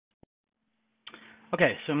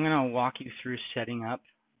Okay, so I'm going to walk you through setting up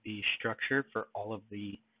the structure for all of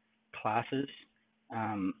the classes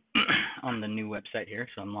um, on the new website here.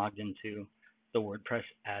 So I'm logged into the WordPress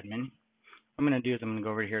admin. What I'm going to do is I'm going to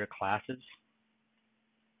go over here to classes.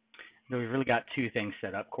 So we've really got two things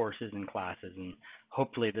set up, courses and classes, and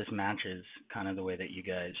hopefully this matches kind of the way that you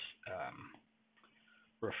guys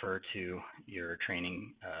refer to your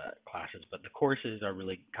training classes. But the courses are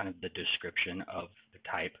really kind of the description of the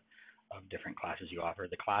type of different classes you offer.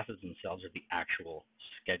 The classes themselves are the actual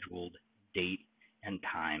scheduled date and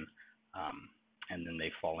time, and then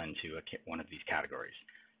they fall into one of these categories.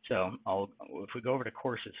 So if we go over to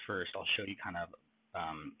courses first, I'll show you kind of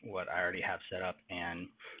what I already have set up, and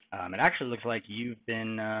it actually looks like you've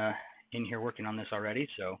been in here working on this already,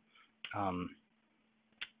 so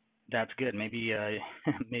that's good. Maybe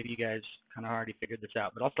maybe you guys kind of already figured this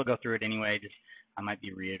out, but I'll still go through it anyway. Just I might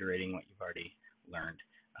be reiterating what you've already learned.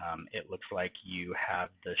 It looks like you have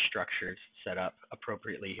the structures set up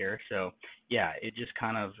appropriately here. So yeah, it just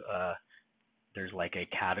kind of there's like a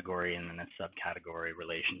category and then a subcategory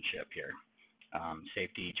relationship here.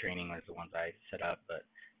 Safety training was the ones I set up, but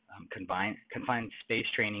confined space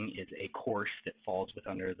training is a course that falls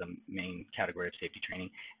under the main category of safety training.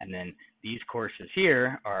 And then these courses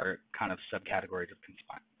here are kind of subcategories of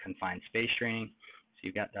confined space training. So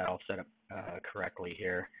you've got that all set up correctly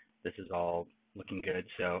here. This is all looking good,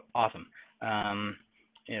 so awesome.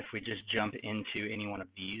 If we just jump into any one of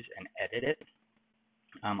these and edit it,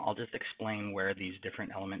 I'll just explain where these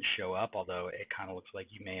different elements show up, although it kind of looks like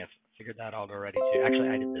you may have figured that out already too. Actually,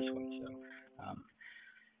 I did this one. So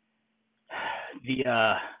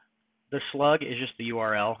the slug is just the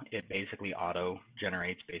URL. It basically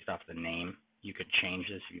auto-generates based off the name. You could change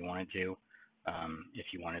this if you wanted to.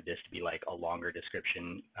 If you wanted this to be like a longer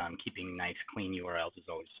description, keeping nice, clean URLs is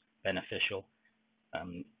always beneficial.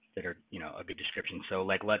 That are, a good description. So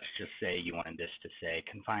like, let's just say you wanted this to say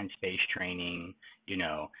confined space training,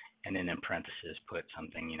 and then in parentheses put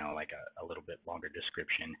something, like a little bit longer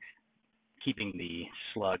description, keeping the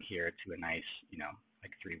slug here to a nice,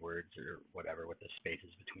 like 3 words or whatever with the spaces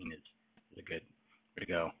between is a good way to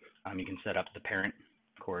go. You can set up the parent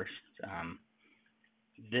course.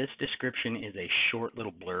 This description is a short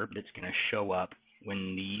little blurb that's going to show up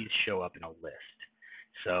when these show up in a list.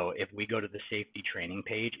 So if we go to the safety training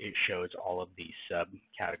page, it shows all of these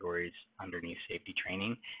subcategories underneath safety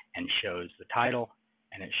training and shows the title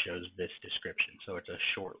and it shows this description. So it's a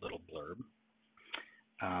short little blurb.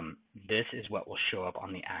 This is what will show up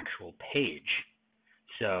on the actual page.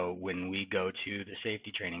 So when we go to the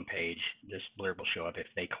safety training page, this blurb will show up if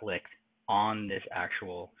they click on this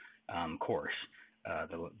actual course,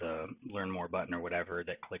 the Learn More button or whatever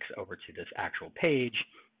that clicks over to this actual page.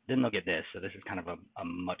 Then they'll get this. So this is kind of a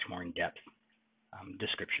much more in-depth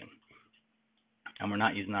description. And we're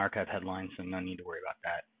not using the archive headline, so no need to worry about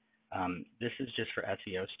that. This is just for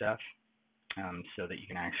SEO stuff, so that you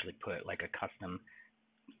can actually put like a custom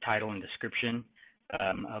title and description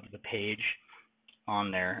of the page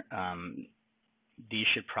on there. These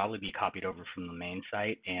should probably be copied over from the main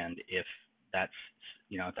site, and if that's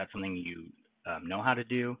if that's something you know how to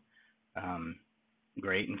do,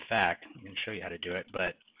 great. In fact, I'm going to show you how to do it,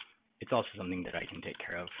 but it's also something that I can take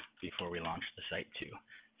care of before we launch the site too.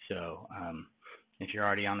 So if you're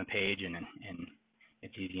already on the page and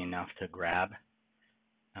it's easy enough to grab,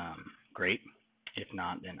 great. If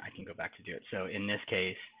not, then I can go back to do it. So in this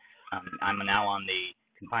case, I'm now on the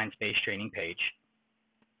confined space training page.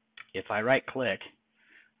 If I right click,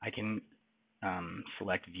 I can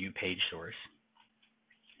select view page source.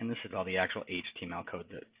 And this is all the actual HTML code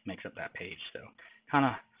that makes up that page. So kind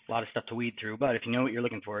of a lot of stuff to weed through, but if you know what you're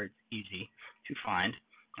looking for, it's easy to find.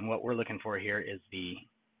 And what we're looking for here is the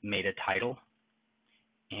meta title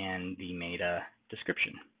and the meta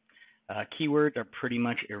description. Keywords are pretty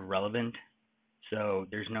much irrelevant, so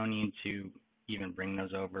there's no need to even bring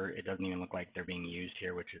those over. It doesn't even look like they're being used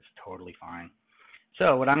here, which is totally fine.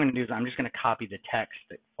 So what I'm going to do is I'm just going to copy the text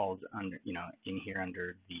that falls under, in here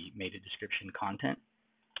under the meta description content.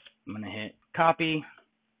 I'm going to hit copy.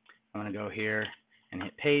 I'm going to go here and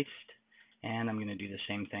hit paste, and I'm going to do the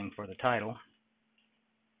same thing for the title.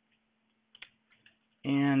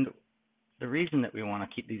 And the reason that we want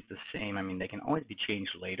to keep these the same, I mean, they can always be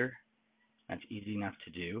changed later. That's easy enough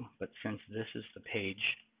to do, but since this is the page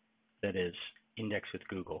that is indexed with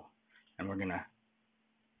Google, and we're going to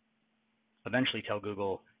eventually tell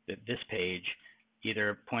Google that this page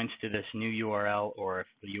either points to this new URL, or if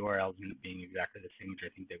the URL ends up being exactly the same, which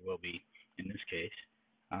I think they will be in this case,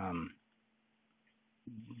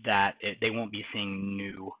 they won't be seeing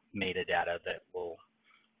new metadata that will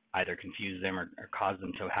either confuse them or cause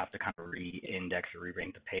them to have to kind of re-index or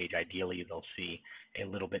re-rank the page. Ideally, they'll see a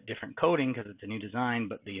little bit different coding because it's a new design,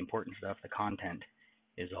 but the important stuff, the content,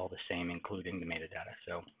 is all the same, including the metadata.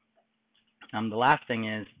 So the last thing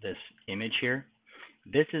is this image here.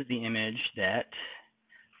 This is the image that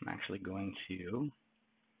I'm actually going to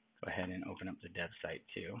go ahead and open up the dev site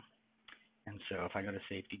too. And so if I go to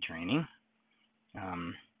safety training,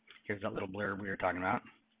 here's that little blurb we were talking about.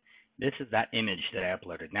 This is that image that I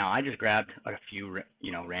uploaded. Now I just grabbed a few,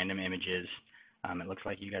 random images. It looks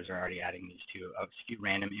like you guys are already adding these to a few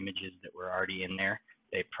random images that were already in there.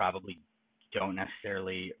 They probably don't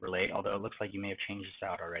necessarily relate, although it looks like you may have changed this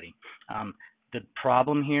out already. The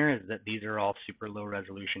problem here is that these are all super low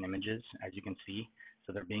resolution images, as you can see,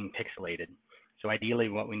 so they're being pixelated. So ideally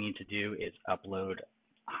what we need to do is upload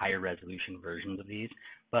higher resolution versions of these,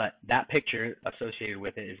 but that picture associated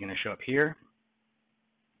with it is going to show up here,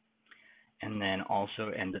 and then also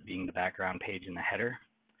ends up being the background page in the header.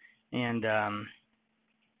 And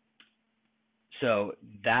so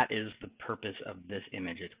that is the purpose of this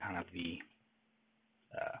image. It's kind of the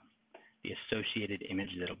associated image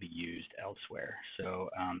that'll be used elsewhere. So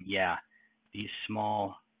yeah, these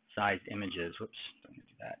small sized images, whoops, don't do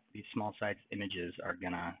that. These small sized images are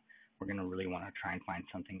we're gonna really want to try and find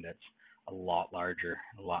something that's a lot larger,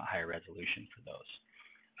 a lot higher resolution for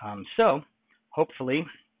those. So hopefully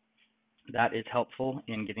that is helpful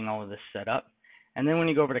in getting all of this set up. And then when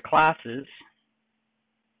you go over to classes,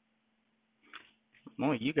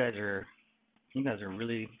 well, you guys are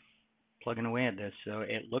really plugging away at this. So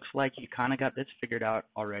it looks like you kind of got this figured out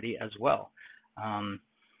already as well.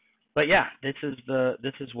 But yeah, this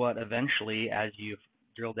is what eventually, as you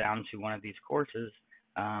drill down to one of these courses,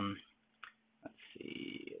 let's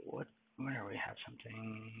see, where we have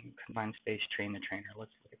something, combined space, train the trainer.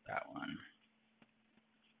 Let's look at that one.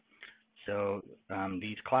 So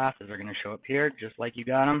these classes are going to show up here just like you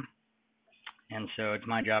got them. And so it's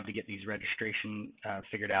my job to get these registration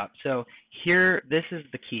figured out. So here, this is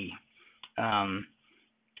the key,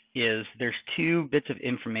 is there's two bits of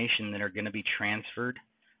information that are going to be transferred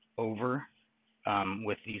over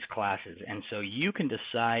with these classes. And so you can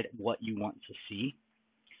decide what you want to see.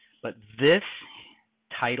 But this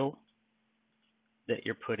title that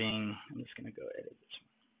you're putting, I'm just going to go edit this one.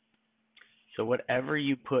 So whatever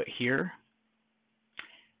you put here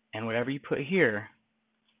and whatever you put here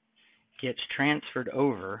gets transferred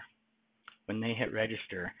over when they hit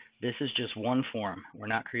register. This is just one form. We're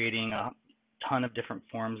not creating a ton of different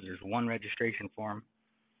forms. There's one registration form.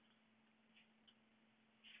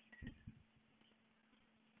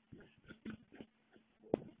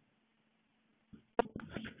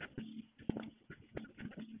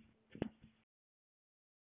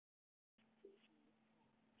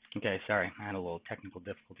 Okay, sorry, I had a little technical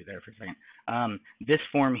difficulty there for a second. This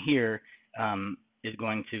form here is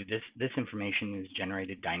going to, this information is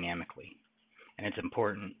generated dynamically, and it's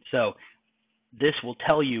important. So this will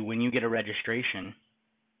tell you when you get a registration,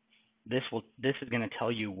 this is going to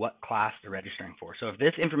tell you what class they're registering for. So if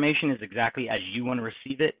this information is exactly as you want to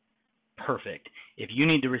receive it, perfect. If you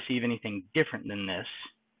need to receive anything different than this,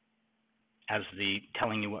 as the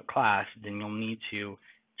telling you what class, then you'll need to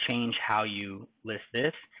change how you list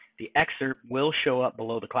this. The excerpt will show up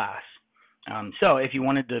below the class. So if you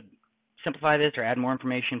wanted to simplify this or add more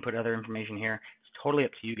information, put other information here, it's totally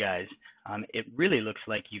up to you guys. It really looks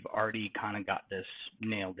like you've already kind of got this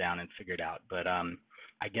nailed down and figured out. But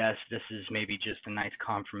I guess this is maybe just a nice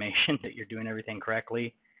confirmation that you're doing everything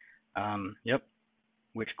correctly. Yep,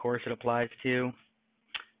 which course it applies to.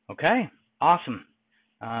 Okay, awesome.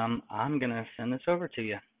 I'm going to send this over to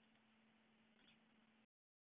you.